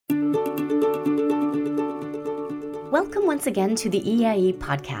Welcome once again to the EIE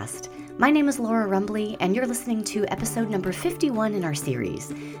podcast. My name is Laura Rumbley, and you're listening to episode number 51 in our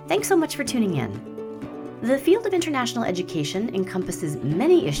series. Thanks so much for tuning in. The field of international education encompasses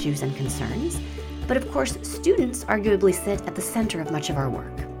many issues and concerns, but of course, students arguably sit at the center of much of our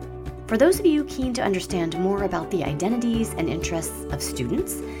work. For those of you keen to understand more about the identities and interests of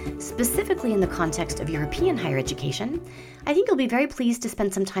students, specifically in the context of European higher education, I think you'll be very pleased to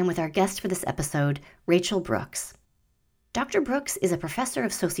spend some time with our guest for this episode, Rachel Brooks. Dr. Brooks is a professor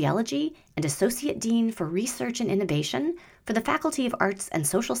of sociology and associate dean for research and innovation for the Faculty of Arts and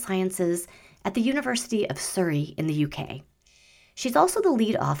Social Sciences at the University of Surrey in the UK. She's also the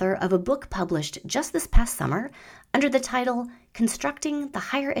lead author of a book published just this past summer under the title Constructing the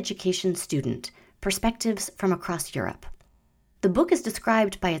Higher Education Student: Perspectives from Across Europe. The book is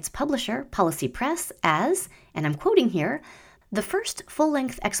described by its publisher, Policy Press, as, and I'm quoting here, the first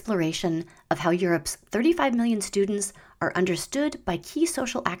full-length exploration of how Europe's 35 million students are understood by key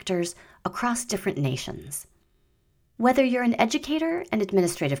social actors across different nations. Whether you're an educator, an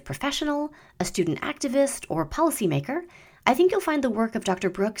administrative professional, a student activist, or policymaker, I think you'll find the work of Dr.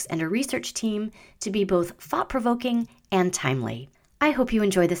 Brooks and her research team to be both thought-provoking and timely. I hope you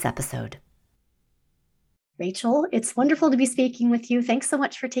enjoy this episode. Rachel, it's wonderful to be speaking with you. Thanks so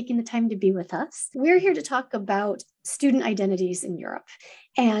much for taking the time to be with us. We're here to talk about student identities in Europe.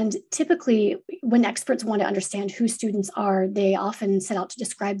 And typically, when experts want to understand who students are, they often set out to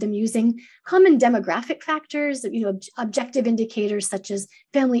describe them using common demographic factors, objective indicators such as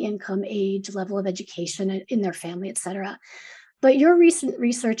family income, age, level of education in their family, et cetera. But your recent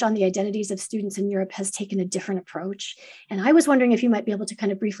research on the identities of students in Europe has taken a different approach. And I was wondering if you might be able to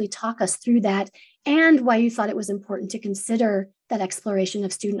kind of briefly talk us through that and why you thought it was important to consider that exploration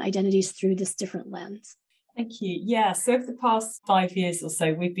of student identities through this different lens. Thank you. Yeah, so over the past 5 years or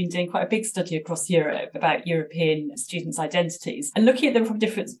so, we've been doing quite a big study across Europe about European students' identities and looking at them from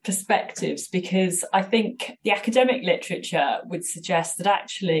different perspectives, because I think the academic literature would suggest that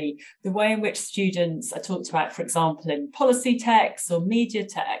actually the way in which students are talked about, for example, in policy texts or media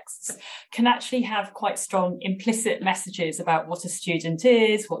texts, can actually have quite strong implicit messages about what a student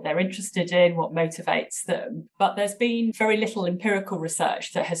is, what they're interested in, what motivates them. But there's been very little empirical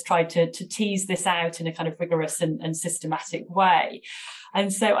research that has tried to tease this out in a kind of rigorous and systematic way.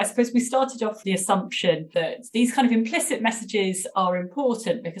 And so I suppose we started off with the assumption that these kind of implicit messages are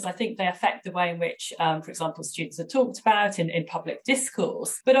important because I think they affect the way in which, for example, students are talked about in public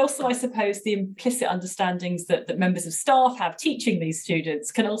discourse. But also, I suppose, the implicit understandings that members of staff have teaching these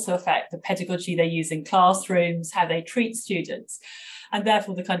students can also affect the pedagogy they use in classrooms, how they treat students, and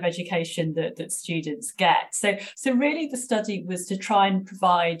therefore the kind of education that students get. So really the study was to try and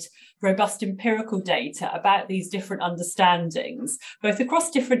provide robust empirical data about these different understandings, both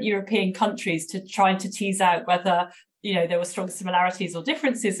across different European countries, to try to tease out whether there were strong similarities or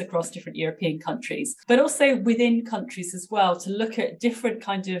differences across different European countries, but also within countries as well, to look at different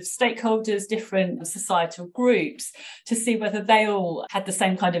kind of stakeholders, different societal groups, to see whether they all had the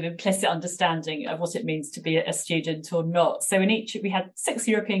same kind of implicit understanding of what it means to be a student or not. So in each, we had 6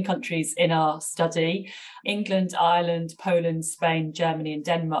 European countries in our study: England, Ireland, Poland, Spain, Germany, and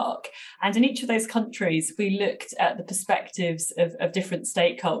Denmark. And in each of those countries, we looked at the perspectives of different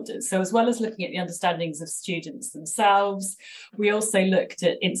stakeholders. So as well as looking at the understandings of students themselves, we also looked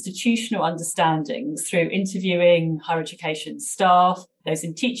at institutional understandings through interviewing higher education staff, those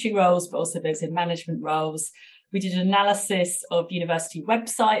in teaching roles, but also those in management roles. We did an analysis of university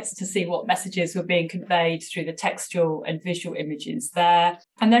websites to see what messages were being conveyed through the textual and visual images there.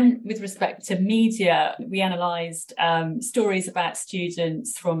 And then with respect to media, we analysed stories about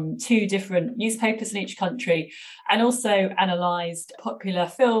students from 2 different newspapers in each country, and also analysed popular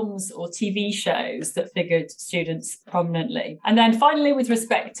films or TV shows that figured students prominently. And then finally, with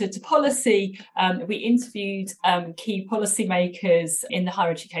respect to policy, we interviewed key policymakers in the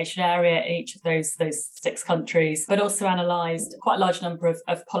higher education area in each of those 6 countries, but also analysed quite a large number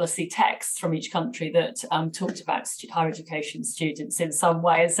of policy texts from each country that talked about higher education students in some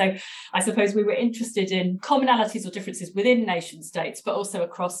way. And so I suppose we were interested in commonalities or differences within nation states, but also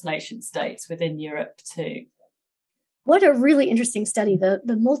across nation states within Europe too. What a really interesting study. The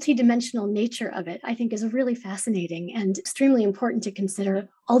multidimensional nature of it, I think, is really fascinating and extremely important to consider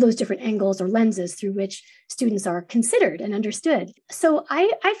all those different angles or lenses through which students are considered and understood. So I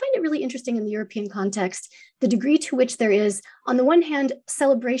find it really interesting in the European context, the degree to which there is, on the one hand,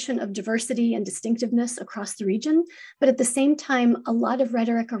 celebration of diversity and distinctiveness across the region, but at the same time, a lot of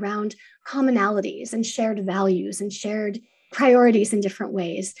rhetoric around commonalities and shared values and shared priorities in different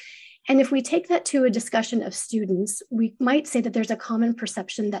ways. And if we take that to a discussion of students, we might say that there's a common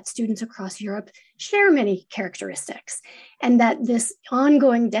perception that students across Europe share many characteristics, and that this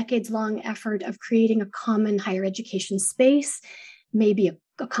ongoing decades-long effort of creating a common higher education space may be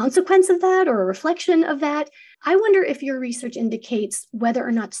a consequence of that or a reflection of that. I wonder if your research indicates whether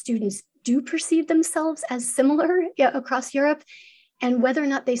or not students do perceive themselves as similar across Europe, and whether or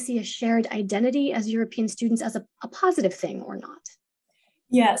not they see a shared identity as European students as a positive thing or not.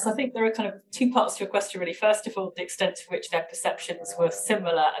 Yes, I think there are kind of two parts to your question, really. First of all, the extent to which their perceptions were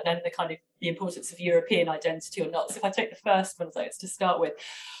similar, and then the importance of European identity or not. So if I take the first one of those to start with,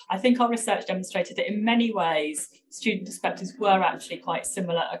 I think our research demonstrated that in many ways, student perspectives were actually quite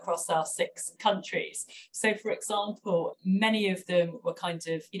similar across our 6 countries. So, for example, many of them were kind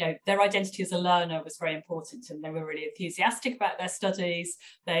of, their identity as a learner was very important, and they were really enthusiastic about their studies.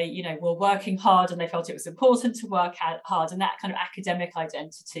 They, were working hard, and they felt it was important to work hard, and that kind of academic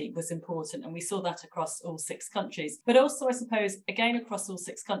identity was important. And we saw that across all 6 countries. But also, I suppose, again, across all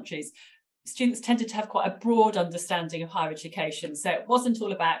 6 countries, students tended to have quite a broad understanding of higher education. So it wasn't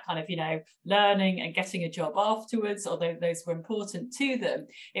all about kind of, learning and getting a job afterwards, although those were important to them.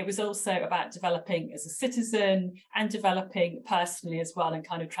 It was also about developing as a citizen and developing personally as well, and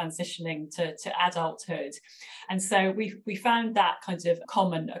kind of transitioning to adulthood. And so we found that kind of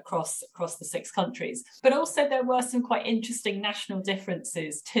common across the 6 countries. But also there were some quite interesting national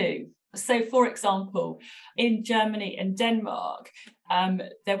differences too. So, for example, in Germany and Denmark,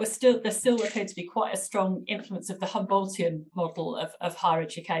 there still appeared to be quite a strong influence of the Humboldtian model of higher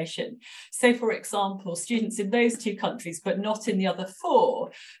education. So, for example, students in those 2 countries, but not in the other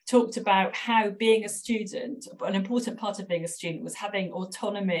 4, talked about how being a student, an important part of being a student was having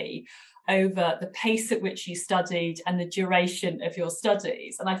autonomy over the pace at which you studied and the duration of your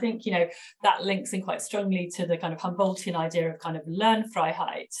studies. And I think, that links in quite strongly to the kind of Humboldtian idea of kind of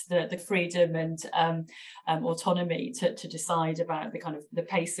Lernfreiheit, the freedom and autonomy to decide about the kind of the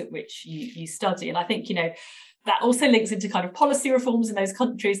pace at which you study. And I think, that also links into kind of policy reforms in those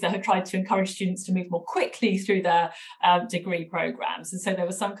countries that have tried to encourage students to move more quickly through their degree programs. And so there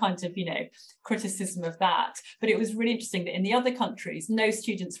was some kind of, criticism of that. But it was really interesting that in the other countries, no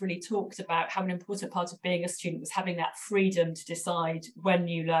students really talked about how an important part of being a student was having that freedom to decide when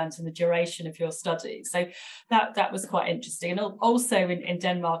you learned and the duration of your studies. So that was quite interesting. And also in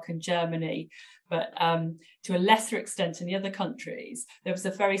Denmark and Germany, but to a lesser extent in the other countries, there was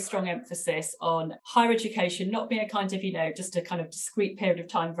a very strong emphasis on higher education not being a kind of, just a kind of discrete period of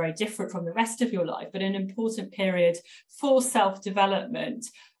time, very different from the rest of your life, but an important period for self-development,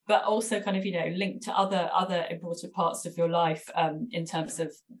 but also kind of, linked to other important parts of your life in terms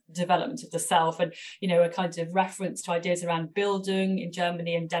of development of the self, and, a kind of reference to ideas around Bildung in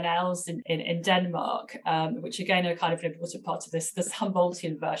Germany and Den Els in Denmark, which again are kind of an important part of this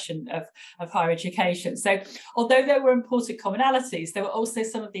Humboldtian version of higher education. So although there were important commonalities, there were also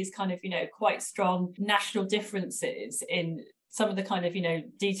some of these kind of, quite strong national differences in some of the kind of,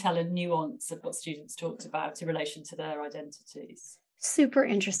 detail and nuance of what students talked about in relation to their identities. Super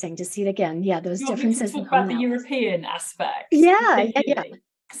interesting to see it again. Yeah, those differences. Talk about the European aspect. Yeah.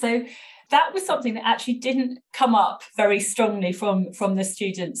 So that was something that actually didn't come up very strongly from the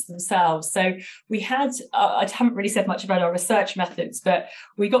students themselves. So we had, I haven't really said much about our research methods, but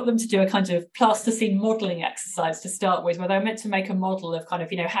we got them to do a kind of plasticine modelling exercise to start with, where they were meant to make a model of kind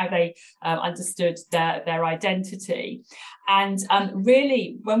of, how they understood their identity. And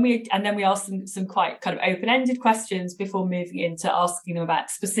really, then we asked them some quite kind of open-ended questions before moving into asking them about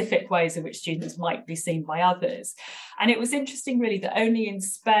specific ways in which students might be seen by others. And it was interesting, really, that only in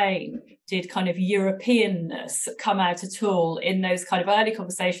Spain did kind of Europeanness come out at all in those kind of early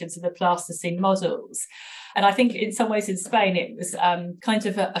conversations of the plasticine models. And I think in some ways in Spain, it was kind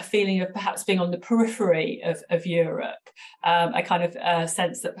of a feeling of perhaps being on the periphery of Europe, a kind of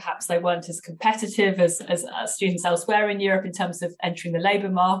sense that perhaps they weren't as competitive as students elsewhere in Europe in terms of entering the labour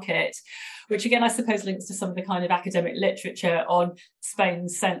market, which again, I suppose links to some of the kind of academic literature on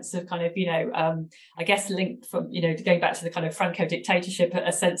Spain's sense of kind of, I guess linked from, going back to the kind of Franco dictatorship,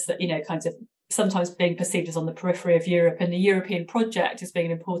 a sense that, kind of sometimes being perceived as on the periphery of Europe, and the European project as being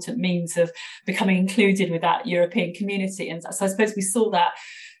an important means of becoming included with that European community. And so I suppose we saw that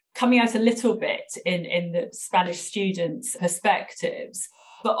coming out a little bit in the Spanish students' perspectives.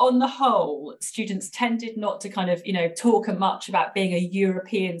 But on the whole, students tended not to kind of, talk much about being a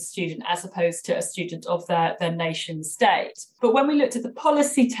European student as opposed to a student of their nation state. But when we looked at the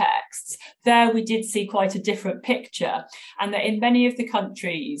policy texts, there we did see quite a different picture, and that in many of the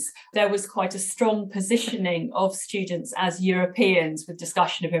countries, there was quite a strong positioning of students as Europeans, with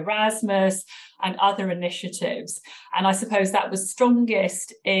discussion of Erasmus, and other initiatives. And I suppose that was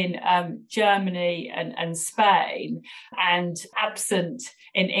strongest in Germany and Spain, and absent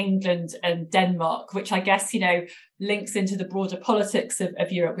in England and Denmark, which I guess, links into the broader politics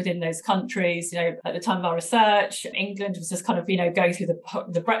of Europe within those countries. At the time of our research, England was just kind of, going through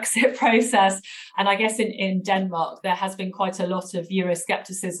the Brexit process. And I guess in Denmark, there has been quite a lot of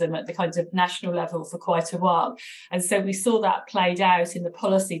Euroscepticism at the kind of national level for quite a while. And so we saw that played out in the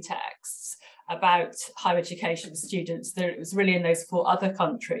policy texts about higher education students. It was really in those 4 other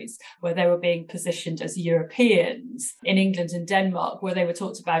countries where they were being positioned as Europeans. In England and Denmark, where they were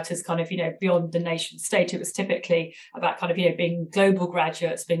talked about as kind of, beyond the nation state, it was typically about kind of, being global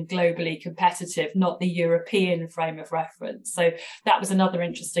graduates, being globally competitive, not the European frame of reference. So that was another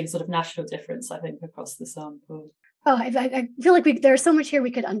interesting sort of national difference, I think, across the sample. Oh, I feel like there's so much here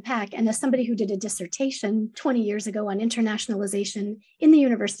we could unpack. And as somebody who did a dissertation 20 years ago on internationalization in the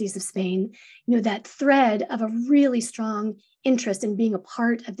universities of Spain, that thread of a really strong interest in being a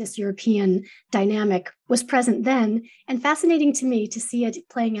part of this European dynamic was present then, and fascinating to me to see it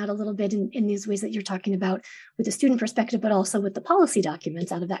playing out a little bit in these ways that you're talking about with the student perspective, but also with the policy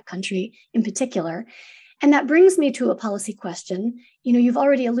documents out of that country in particular. And that brings me to a policy question. You've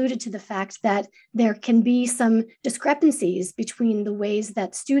already alluded to the fact that there can be some discrepancies between the ways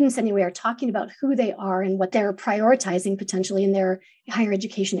that students anyway are talking about who they are and what they're prioritizing potentially in their higher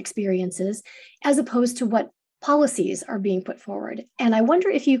education experiences, as opposed to what policies are being put forward. And I wonder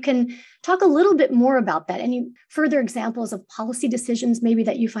if you can talk a little bit more about that. Any further examples of policy decisions maybe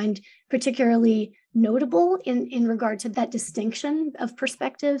that you find particularly notable in regard to that distinction of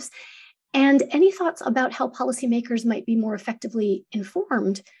perspectives? And any thoughts about how policymakers might be more effectively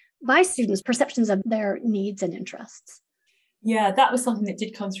informed by students' perceptions of their needs and interests? Yeah, that was something that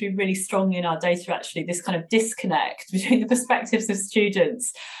did come through really strongly in our data, actually, this kind of disconnect between the perspectives of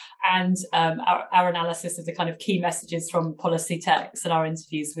students and our analysis of the kind of key messages from policy texts and our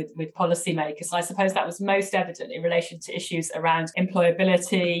interviews with policymakers. And I suppose that was most evident in relation to issues around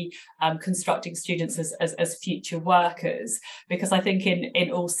employability, constructing students as future workers, because I think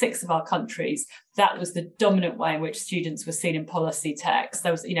in all 6 of our countries, that was the dominant way in which students were seen in policy texts.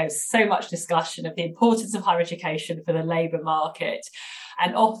 There was, so much discussion of the importance of higher education for the labour market,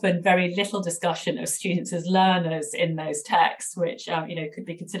 and often very little discussion of students as learners in those texts, which, could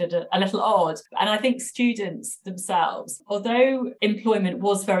be considered a little odd. And I think students themselves, although employment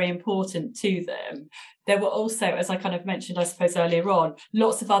was very important to them, there were also, as I kind of mentioned, I suppose, earlier on,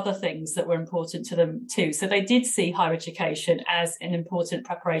 lots of other things that were important to them too. So they did see higher education as an important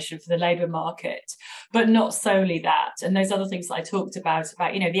preparation for the labour market, but not solely that. And those other things that I talked about,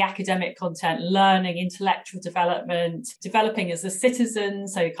 the academic content, learning, intellectual development, developing as a citizen,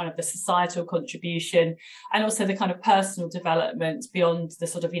 so kind of the societal contribution, and also the kind of personal development beyond the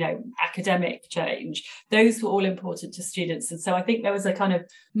sort of, academic change. Those were all important to students. And so I think there was a kind of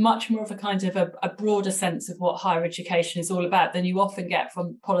much more of a kind of a broader sense of what higher education is all about than you often get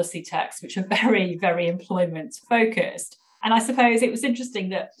from policy texts, which are very, very employment focused. And I suppose it was interesting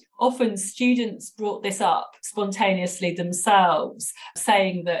that often students brought this up spontaneously themselves,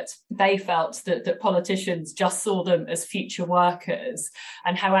 saying that they felt that politicians just saw them as future workers,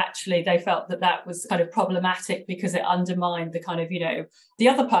 and how actually they felt that was kind of problematic because it undermined the kind of, the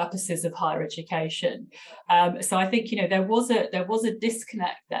other purposes of higher education. So I think, there was a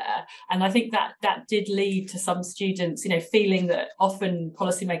disconnect there. And I think that did lead to some students, feeling that often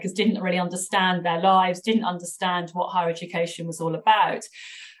policymakers didn't really understand their lives, didn't understand what higher education was all about,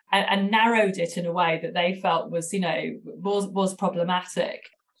 and narrowed it in a way that they felt was problematic.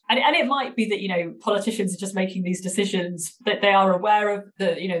 And it might be that, politicians are just making these decisions, that they are aware of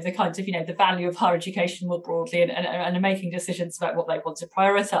the kind of, the value of higher education more broadly, and are making decisions about what they want to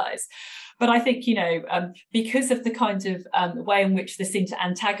prioritise. But I think, because of the kind of way in which this seemed to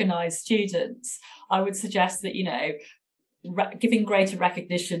antagonise students, I would suggest that, giving greater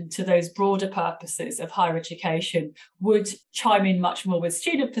recognition to those broader purposes of higher education would chime in much more with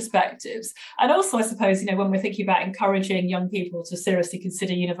student perspectives. And also, I suppose, when we're thinking about encouraging young people to seriously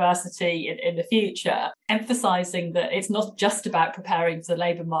consider university in the future, emphasising that it's not just about preparing for the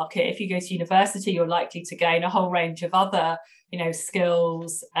labour market. If you go to university, you're likely to gain a whole range of other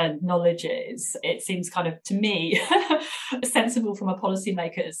skills and knowledges. It seems kind of, to me, sensible from a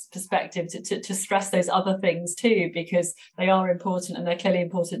policymaker's perspective to stress those other things too, because they are important, and they're clearly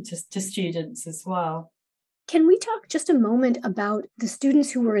important to students as well. Can we talk just a moment about the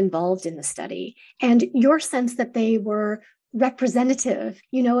students who were involved in the study and your sense that they were representative,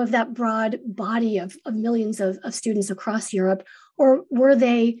 of that broad body of millions of students across Europe? Or were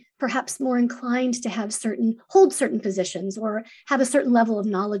they perhaps more inclined to hold certain positions or have a certain level of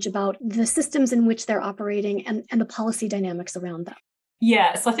knowledge about the systems in which they're operating and the policy dynamics around them.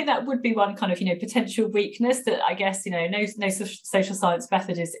 Yeah, so I think that would be one kind of, potential weakness that I guess, no social science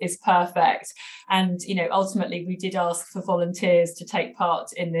method is perfect. And, ultimately we did ask for volunteers to take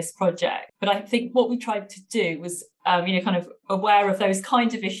part in this project. But I think what we tried to do was, kind of aware of those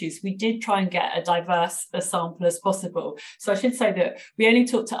kind of issues, we did try and get a diverse sample as possible. So I should say that we only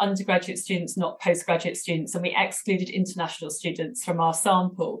talked to undergraduate students, not postgraduate students, and we excluded international students from our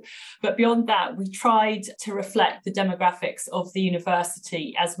sample. But beyond that, we tried to reflect the demographics of the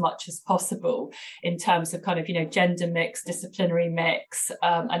university as much as possible in terms of kind of, gender mix, disciplinary mix,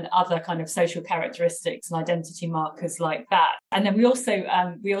 and other kind of social characteristics and identity markers like that. And then we also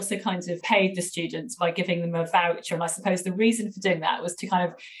kind of paid the students by giving them a voucher. And I suppose the reason for doing that was to kind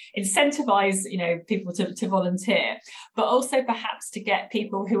of incentivize, people to volunteer, but also perhaps to get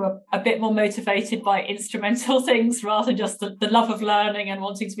people who are a bit more motivated by instrumental things rather than just the love of learning and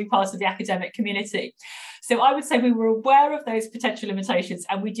wanting to be part of the academic community. So I would say we were aware of those potential limitations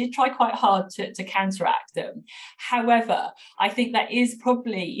and we did try quite hard to counteract them. However, I think that is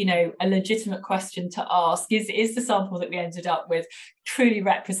probably, a legitimate question to ask. Is the sample that we ended up with truly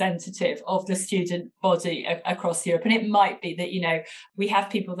representative of the student body across Europe? And it might be that, we have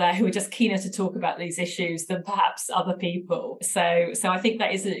people there who are just keener to talk about these issues than perhaps other people. So I think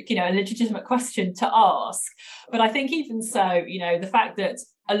that is a legitimate question to ask. But I think even so, the fact that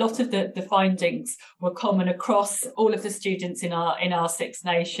a lot of the findings were common across all of the students in our Six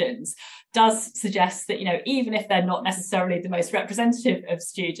Nations does suggest that, even if they're not necessarily the most representative of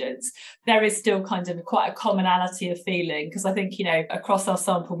students, there is still kind of quite a commonality of feeling. Because I think, across our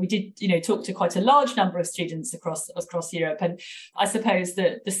sample, we did, talk to quite a large number of students across Europe. And I suppose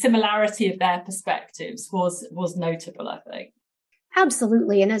that the similarity of their perspectives was notable, I think.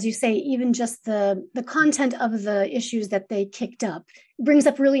 Absolutely. And as you say, even just the content of the issues that they kicked up brings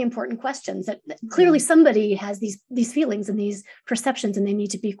up really important questions that clearly somebody has these feelings and these perceptions and they need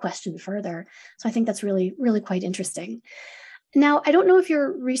to be questioned further. So I think that's really, really quite interesting. Now, I don't know if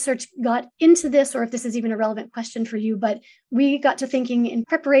your research got into this or if this is even a relevant question for you, but we got to thinking in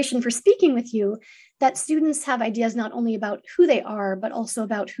preparation for speaking with you that students have ideas not only about who they are, but also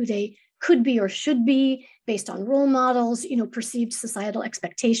about who they could be or should be based on role models, perceived societal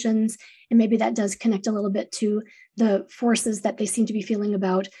expectations. And maybe that does connect a little bit to the forces that they seem to be feeling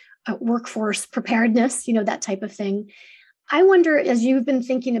about workforce preparedness, that type of thing. I wonder, as you've been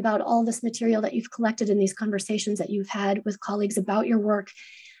thinking about all this material that you've collected in these conversations that you've had with colleagues about your work,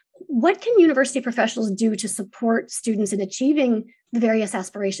 what can university professionals do to support students in achieving the various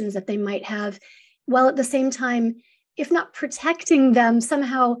aspirations that they might have, while at the same time, if not protecting them,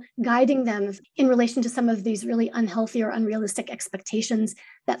 somehow guiding them in relation to some of these really unhealthy or unrealistic expectations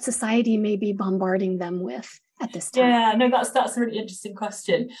that society may be bombarding them with at this time? Yeah, no, that's a really interesting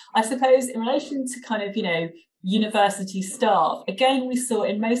question. I suppose in relation to kind of, university staff, again, we saw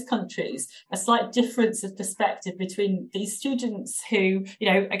in most countries a slight difference of perspective between these students who,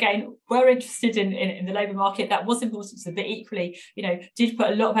 again, were interested in the labour market. That was important to them, but equally, did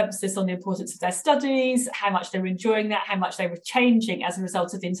put a lot of emphasis on the importance of their studies, how much they were enjoying that, how much they were changing as a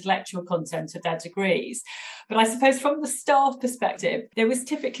result of the intellectual content of their degrees. But I suppose from the staff perspective, there was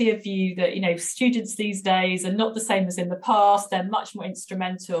typically a view that, students these days are not the same as in the past. They're much more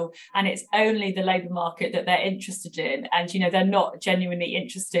instrumental and it's only the labour market that they're interested in. And, they're not genuinely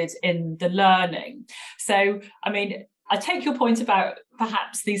interested in the learning. So, I take your point about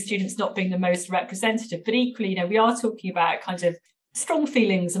perhaps these students not being the most representative, but equally, we are talking about kind of strong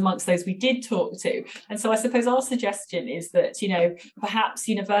feelings amongst those we did talk to. And so I suppose our suggestion is that, perhaps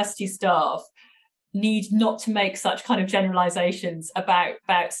university staff need not to make such kind of generalizations about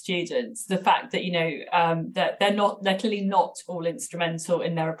students. The fact that, that they're clearly not all instrumental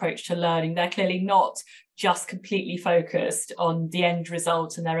in their approach to learning. They're clearly not just completely focused on the end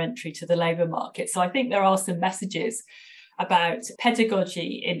result and their entry to the labour market. So I think there are some messages about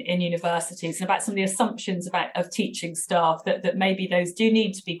pedagogy in universities and about some of the assumptions of teaching staff that maybe those do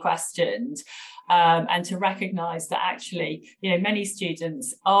need to be questioned. And to recognise that actually, many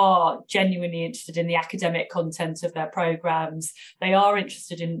students are genuinely interested in the academic content of their programmes. They are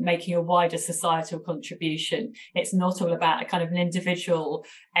interested in making a wider societal contribution. It's not all about a kind of an individual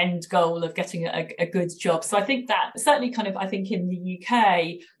end goal of getting a good job. So I think that certainly I think in the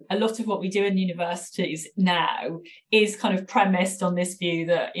UK, a lot of what we do in universities now is kind of premised on this view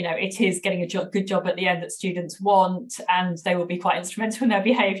that, it is getting a good job at the end that students want, and they will be quite instrumental in their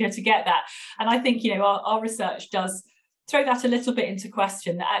behaviour to get that. And I think, our research does throw that a little bit into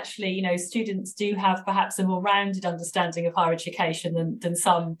question, that actually, you know, students do have perhaps a more rounded understanding of higher education than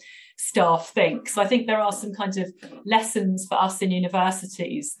some staff think. So I think there are some kind of lessons for us in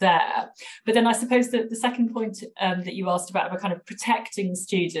universities there. But then I suppose that the second point that you asked about kind of protecting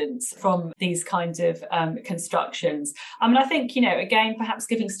students from these kind of constructions. I mean, I think, you know, again, perhaps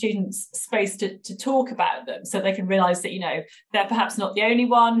giving students space to talk about them so they can realise that, you know, they're perhaps not the only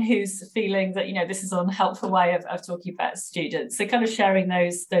one who's feeling that, you know, this is an unhelpful way of talking about students. So kind of sharing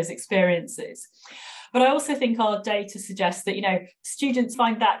those experiences. But I also think our data suggests that, you know, students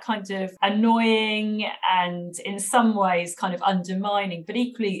find that kind of annoying and in some ways kind of undermining, but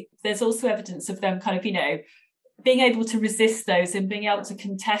equally there's also evidence of them kind of, you know, being able to resist those and being able to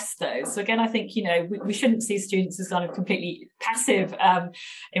contest those. So again, I think, you know, we shouldn't see students as kind of completely passive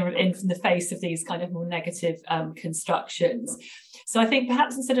in the face of these kind of more negative constructions. So I think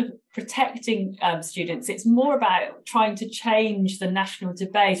perhaps instead of protecting students, it's more about trying to change the national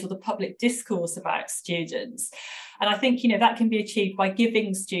debate or the public discourse about students. And I think, you know, that can be achieved by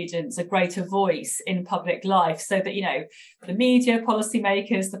giving students a greater voice in public life so that, you know, the media,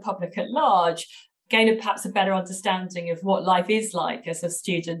 policymakers, the public at large gain perhaps a better understanding of what life is like as a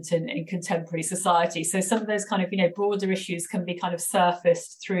student in contemporary society. So some of those kind of, you know, broader issues can be kind of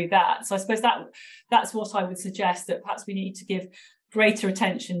surfaced through that. So I suppose that's what I would suggest, that perhaps we need to give greater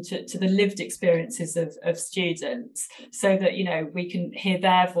attention to the lived experiences of students so that, you know, we can hear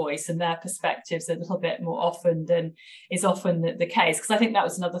their voice and their perspectives a little bit more often than is often the case. Because I think that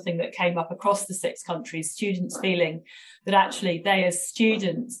was another thing that came up across the 6 countries, students feeling that actually they as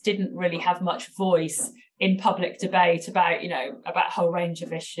students didn't really have much voice in public debate about, you know, about a whole range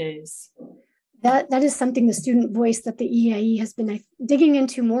of issues. That is something, the student voice, that the EIE has been digging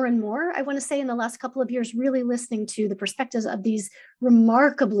into more and more. I want to say in the last couple of years, really listening to the perspectives of these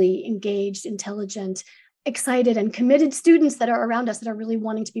remarkably engaged, intelligent, excited and committed students that are around us, that are really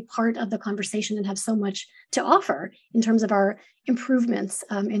wanting to be part of the conversation and have so much to offer in terms of our improvements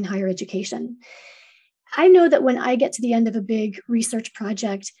in higher education. I know that when I get to the end of a big research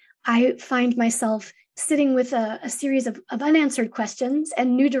project, I find myself sitting with a series of unanswered questions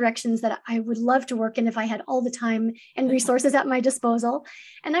and new directions that I would love to work in if I had all the time and resources at my disposal.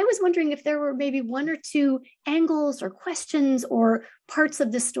 And I was wondering if there were maybe 1 or 2 angles or questions or parts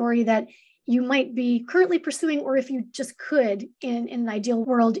of this story that you might be currently pursuing, or if you just could, in an ideal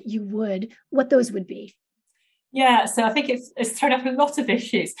world, you would, what those would be. Yeah, so I think it's thrown up a lot of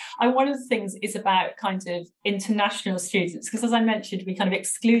issues. One of the things is about kind of international students, because as I mentioned, we kind of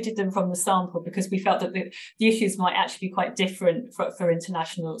excluded them from the sample because we felt that the issues might actually be quite different for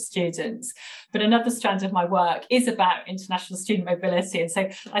international students. But another strand of my work is about international student mobility. And so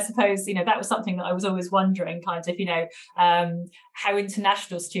I suppose, you know, that was something that I was always wondering, kind of, you know, how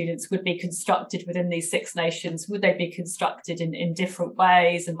international students would be constructed within these 6 nations. Would they be constructed in different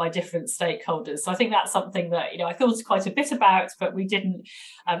ways and by different stakeholders? So I think that's something that, you know, I thought quite a bit about, but we didn't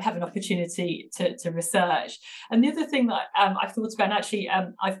have an opportunity to research. And the other thing that I've thought about, and actually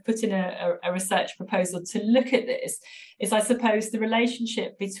I've put in a research proposal to look at this, is I suppose the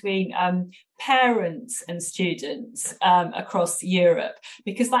relationship between parents and students across Europe,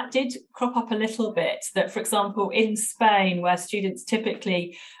 because that did crop up a little bit, that, for example, in Spain, where students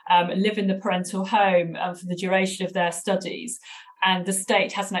typically live in the parental home for the duration of their studies, and the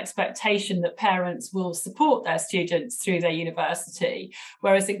state has an expectation that parents will support their students through their university.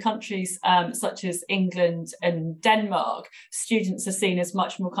 Whereas in countries such as England and Denmark, students are seen as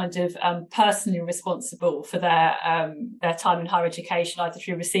much more kind of personally responsible for their time in higher education, either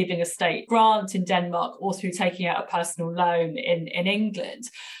through receiving a state grant in Denmark or through taking out a personal loan in England.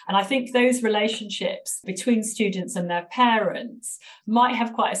 And I think those relationships between students and their parents might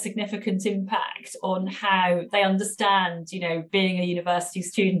have quite a significant impact on how they understand, you know, being a university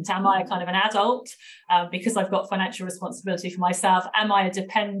student. Am I kind of an adult because I've got financial responsibility for myself? Am I a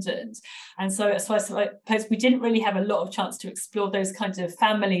dependent? And so I suppose we didn't really have a lot of chance to explore those kinds of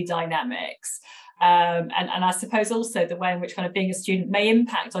family dynamics. And I suppose also the way in which kind of being a student may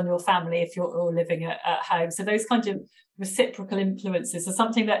impact on your family if you're all living at home. So those kinds of reciprocal influences are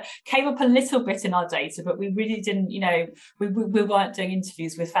something that came up a little bit in our data, but we really didn't, you know, we weren't doing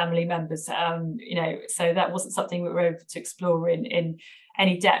interviews with family members, you know, so that wasn't something we were able to explore in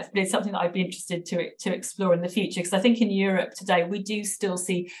any depth, but it's something that I'd be interested to explore in the future, because I think in Europe today we do still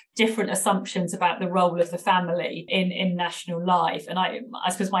see different assumptions about the role of the family in national life, and I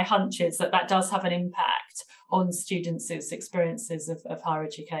suppose my hunch is that does have an impact on students' experiences of higher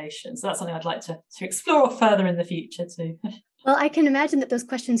education. So that's something I'd like to explore further in the future too. Well, I can imagine that those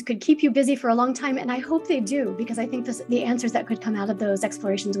questions could keep you busy for a long time, and I hope they do, because I think the answers that could come out of those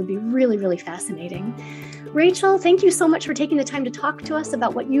explorations would be really, really fascinating. Rachel, thank you so much for taking the time to talk to us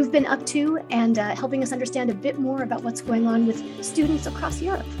about what you've been up to and helping us understand a bit more about what's going on with students across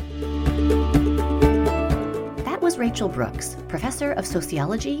Europe. That was Rachel Brooks, Professor of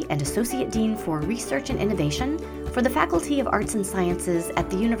Sociology and Associate Dean for Research and Innovation for the Faculty of Arts and Sciences at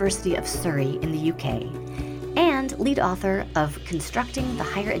the University of Surrey in the UK, and lead author of Constructing the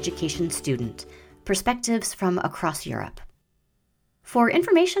Higher Education Student, Perspectives from Across Europe. For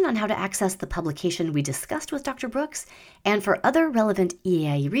information on how to access the publication we discussed with Dr. Brooks, and for other relevant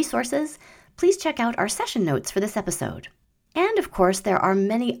EAIE resources, please check out our session notes for this episode. And of course, there are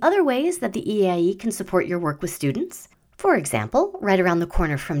many other ways that the EAIE can support your work with students. For example, right around the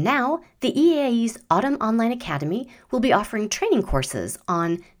corner from now, the EAIE's Autumn Online Academy will be offering training courses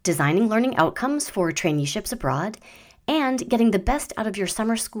on designing learning outcomes for traineeships abroad and getting the best out of your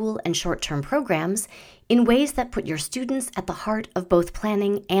summer school and short-term programs in ways that put your students at the heart of both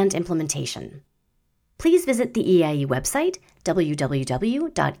planning and implementation. Please visit the EAIE website, www.eaie.org,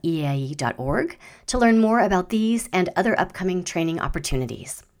 to learn more about these and other upcoming training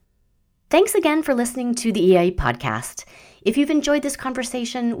opportunities. Thanks again for listening to the EAIE podcast. If you've enjoyed this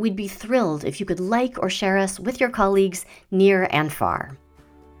conversation, we'd be thrilled if you could like or share us with your colleagues near and far.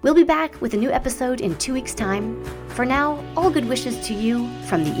 We'll be back with a new episode in 2 weeks' time. For now, all good wishes to you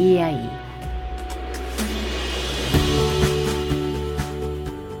from the EAIE.